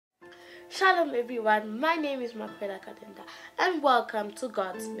Shalom everyone, my name is Makwela Kadenda and welcome to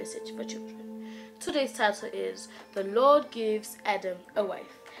God's Message for Children. Today's title is The Lord Gives Adam a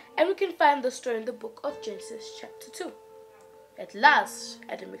Wife, and we can find the story in the book of Genesis chapter 2. At last,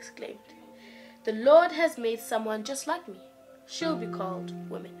 Adam exclaimed, "The Lord has made someone just like me. She'll be called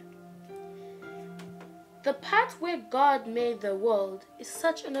woman." The part where God made the world is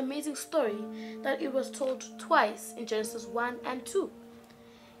such an amazing story that it was told twice in Genesis 1 and 2.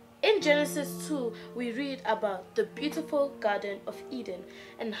 In Genesis 2, we read about the beautiful Garden of Eden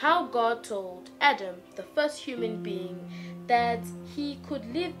and how God told Adam, the first human being, that he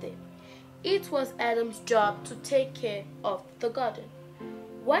could live there. It was Adam's job to take care of the garden.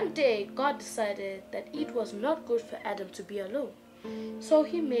 One day, God decided that it was not good for Adam to be alone. So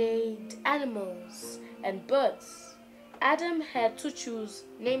he made animals and birds. Adam had to choose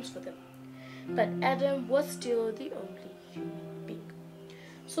names for them. But Adam was still the only human being.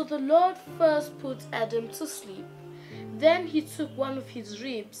 So the Lord first put Adam to sleep. Then he took one of his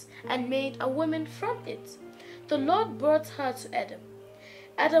ribs and made a woman from it. The Lord brought her to Adam.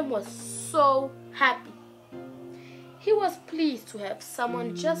 Adam was so happy. He was pleased to have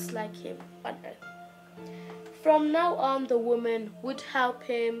someone just like him on earth. From now on, the woman would help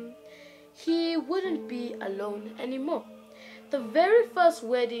him. He wouldn't be alone anymore. The very first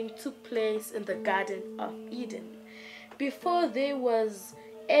wedding took place in the Garden of Eden. Before there was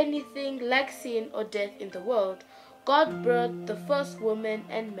anything like sin or death in the world, God brought the first woman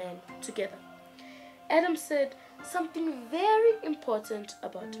and man together. Adam said something very important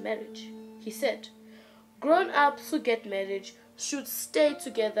about marriage. He said, "Grown-ups who get married should stay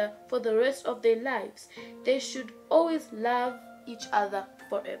together for the rest of their lives. They should always love each other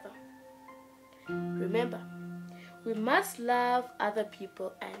forever." Remember, we must love other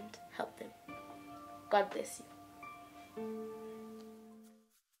people and help them. God bless you.